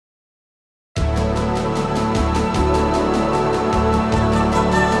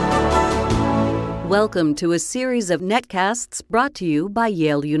Welcome to a series of netcasts brought to you by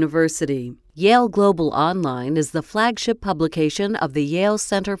Yale University. YaleGlobal Online is the flagship publication of the Yale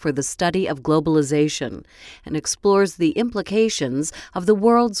Center for the Study of Globalization and explores the implications of the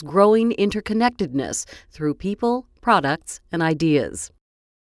world's growing interconnectedness through people, products, and ideas.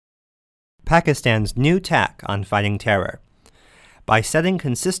 Pakistan's new tack on fighting terror. By setting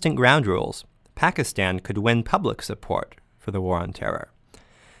consistent ground rules, Pakistan could win public support for the war on terror.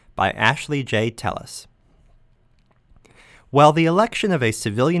 By Ashley J. Tellis. While the election of a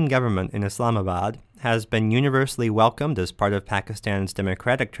civilian government in Islamabad has been universally welcomed as part of Pakistan's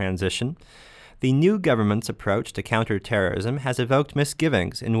democratic transition, the new government's approach to counterterrorism has evoked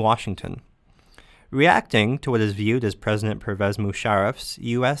misgivings in Washington. Reacting to what is viewed as President Pervez Musharraf's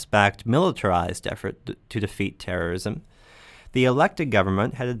U.S.-backed militarized effort to defeat terrorism, the elected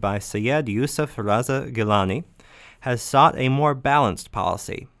government, headed by Syed Yusuf Raza Gilani, has sought a more balanced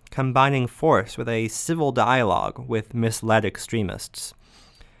policy, combining force with a civil dialogue with misled extremists.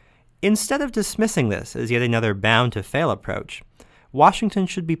 Instead of dismissing this as yet another bound-to-fail approach, Washington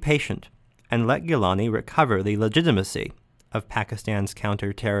should be patient and let Gilani recover the legitimacy of Pakistan's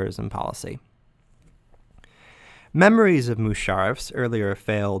counterterrorism policy. Memories of Musharraf's earlier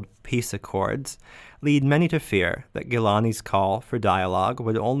failed peace accords lead many to fear that Gilani's call for dialogue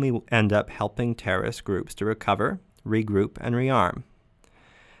would only end up helping terrorist groups to recover, regroup, and rearm.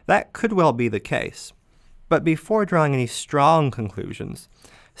 That could well be the case, but before drawing any strong conclusions,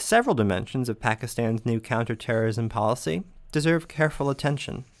 several dimensions of Pakistan's new counterterrorism policy deserve careful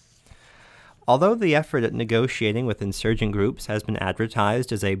attention. Although the effort at negotiating with insurgent groups has been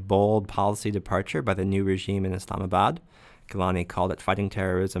advertised as a bold policy departure by the new regime in Islamabad, Gilani called it fighting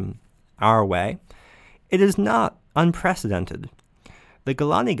terrorism our way, it is not unprecedented. The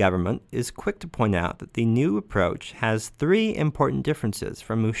Gilani government is quick to point out that the new approach has three important differences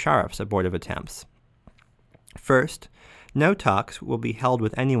from Musharraf's abortive attempts. First, no talks will be held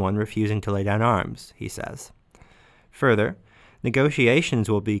with anyone refusing to lay down arms, he says. Further, negotiations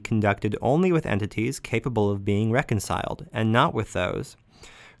will be conducted only with entities capable of being reconciled, and not with those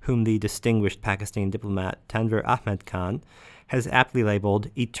whom the distinguished Pakistani diplomat Tanvir Ahmed Khan has aptly labeled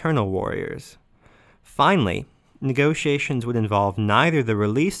eternal warriors. Finally, negotiations would involve neither the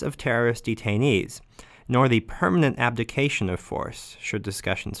release of terrorist detainees nor the permanent abdication of force should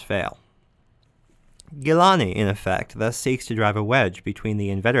discussions fail. Gilani, in effect, thus seeks to drive a wedge between the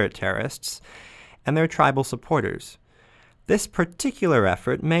inveterate terrorists and their tribal supporters. This particular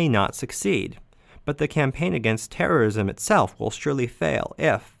effort may not succeed, but the campaign against terrorism itself will surely fail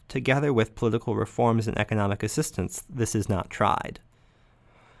if, together with political reforms and economic assistance, this is not tried.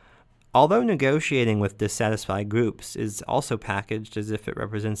 Although negotiating with dissatisfied groups is also packaged as if it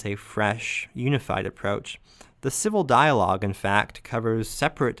represents a fresh, unified approach, the civil dialogue, in fact, covers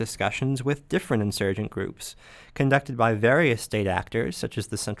separate discussions with different insurgent groups, conducted by various state actors such as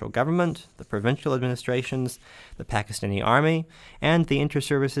the central government, the provincial administrations, the Pakistani Army, and the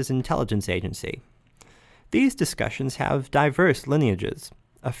Inter-Services Intelligence Agency. These discussions have diverse lineages.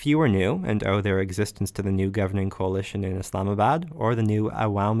 A few are new and owe their existence to the new governing coalition in Islamabad or the new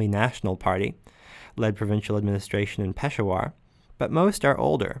Awami National Party, led provincial administration in Peshawar, but most are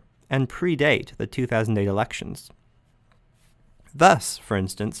older and predate the 2008 elections. Thus, for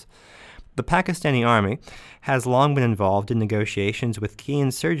instance, the Pakistani Army has long been involved in negotiations with key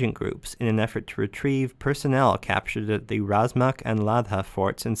insurgent groups in an effort to retrieve personnel captured at the Razmak and Ladha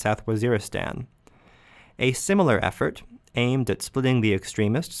forts in South Waziristan. A similar effort, aimed at splitting the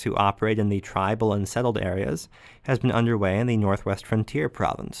extremists who operate in the tribal and settled areas, has been underway in the Northwest Frontier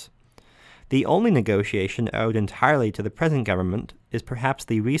Province. The only negotiation owed entirely to the present government is perhaps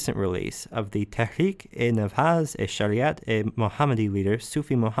the recent release of the Tehreek-e-Nafaz-e-Shariat-e-Mohammadi leader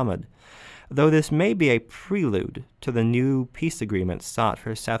Sufi Muhammad, though this may be a prelude to the new peace agreements sought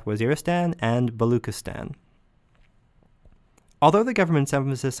for South Waziristan and Baluchistan. Although the government's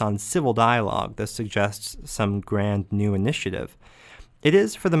emphasis on civil dialogue thus suggests some grand new initiative, it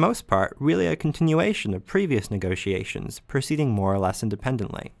is, for the most part, really a continuation of previous negotiations, proceeding more or less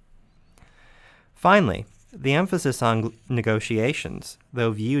independently. Finally, the emphasis on negotiations,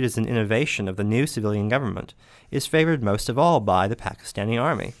 though viewed as an innovation of the new civilian government, is favored most of all by the Pakistani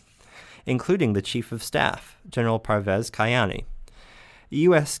Army, including the Chief of Staff, General Parvez Kayani.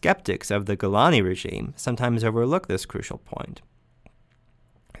 U.S. skeptics of the Gilani regime sometimes overlook this crucial point.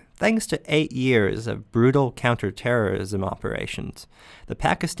 Thanks to 8 years of brutal counterterrorism operations, the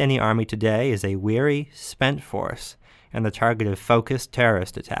Pakistani Army today is a weary, spent force and the target of focused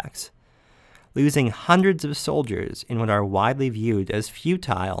terrorist attacks. Losing hundreds of soldiers in what are widely viewed as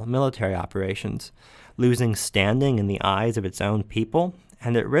futile military operations, losing standing in the eyes of its own people,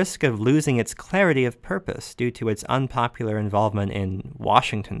 and at risk of losing its clarity of purpose due to its unpopular involvement in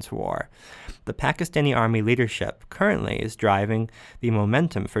Washington's war, the Pakistani army leadership currently is driving the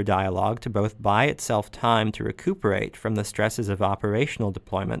momentum for dialogue to both buy itself time to recuperate from the stresses of operational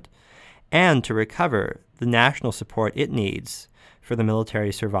deployment and to recover the national support it needs for the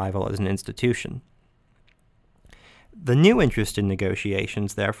military survival as an institution. The new interest in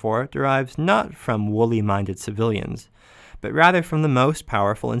negotiations, therefore, derives not from woolly-minded civilians, but rather from the most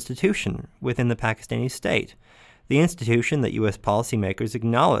powerful institution within the Pakistani state, the institution that U.S. policymakers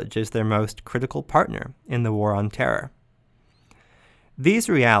acknowledge as their most critical partner in the war on terror. These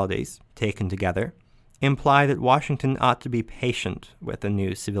realities, taken together, imply that Washington ought to be patient with the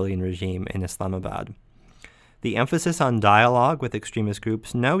new civilian regime in Islamabad. The emphasis on dialogue with extremist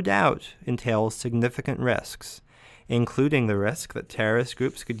groups no doubt entails significant risks, including the risk that terrorist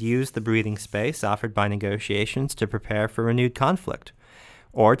groups could use the breathing space offered by negotiations to prepare for renewed conflict,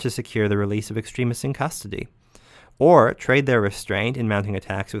 or to secure the release of extremists in custody, or trade their restraint in mounting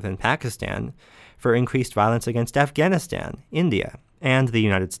attacks within Pakistan for increased violence against Afghanistan, India, and the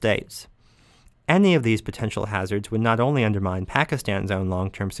United States. Any of these potential hazards would not only undermine Pakistan's own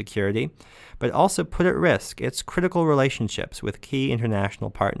long-term security, but also put at risk its critical relationships with key international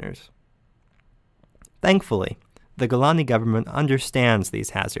partners. Thankfully, the Gilani government understands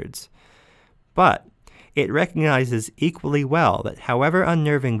these hazards, but it recognizes equally well that however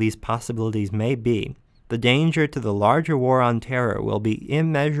unnerving these possibilities may be, the danger to the larger war on terror will be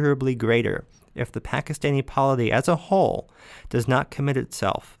immeasurably greater if the Pakistani polity as a whole does not commit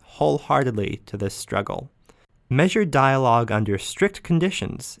itself wholeheartedly to this struggle. Measured dialogue under strict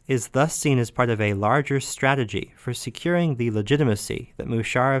conditions is thus seen as part of a larger strategy for securing the legitimacy that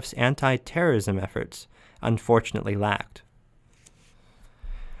Musharraf's anti-terrorism efforts unfortunately lacked.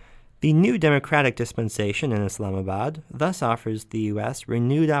 The new democratic dispensation in Islamabad thus offers the U.S.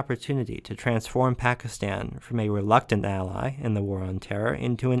 renewed opportunity to transform Pakistan from a reluctant ally in the war on terror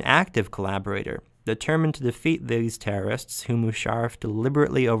into an active collaborator determined to defeat these terrorists whom Musharraf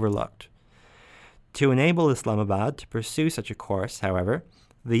deliberately overlooked. To enable Islamabad to pursue such a course, however,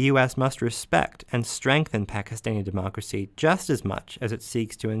 the U.S. must respect and strengthen Pakistani democracy just as much as it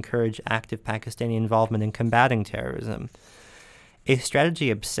seeks to encourage active Pakistani involvement in combating terrorism. A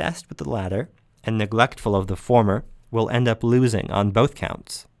strategy obsessed with the latter and neglectful of the former will end up losing on both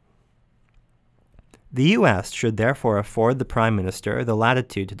counts. The U.S. should therefore afford the Prime Minister the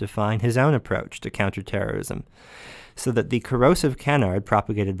latitude to define his own approach to counterterrorism, so that the corrosive canard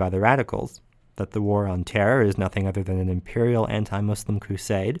propagated by the radicals, that the war on terror is nothing other than an imperial anti-Muslim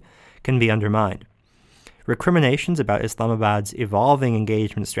crusade, can be undermined. Recriminations about Islamabad's evolving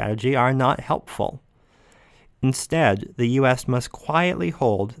engagement strategy are not helpful. Instead, the U.S. must quietly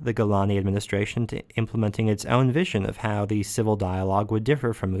hold the Gilani administration to implementing its own vision of how the civil dialogue would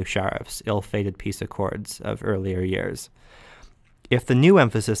differ from Musharraf's ill-fated peace accords of earlier years. If the new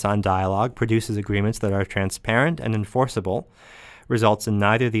emphasis on dialogue produces agreements that are transparent and enforceable, results in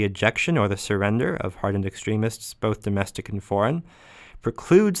neither the ejection or the surrender of hardened extremists, both domestic and foreign,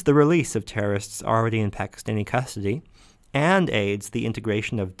 precludes the release of terrorists already in Pakistani custody, and aids the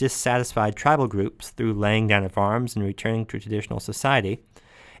integration of dissatisfied tribal groups through laying down of arms and returning to traditional society,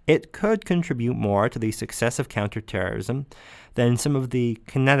 it could contribute more to the success of counterterrorism than some of the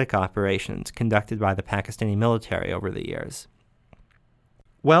kinetic operations conducted by the Pakistani military over the years.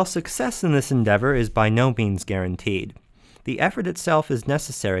 While success in this endeavor is by no means guaranteed, the effort itself is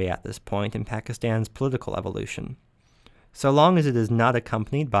necessary at this point in Pakistan's political evolution. So long as it is not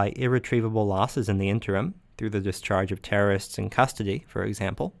accompanied by irretrievable losses in the interim, through the discharge of terrorists in custody, for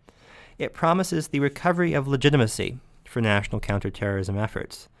example, it promises the recovery of legitimacy for national counterterrorism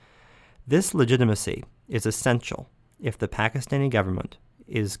efforts. This legitimacy is essential if the Pakistani government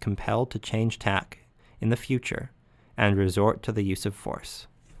is compelled to change tack in the future and resort to the use of force.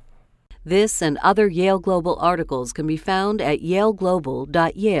 This and other Yale Global articles can be found at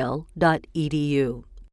yaleglobal.yale.edu.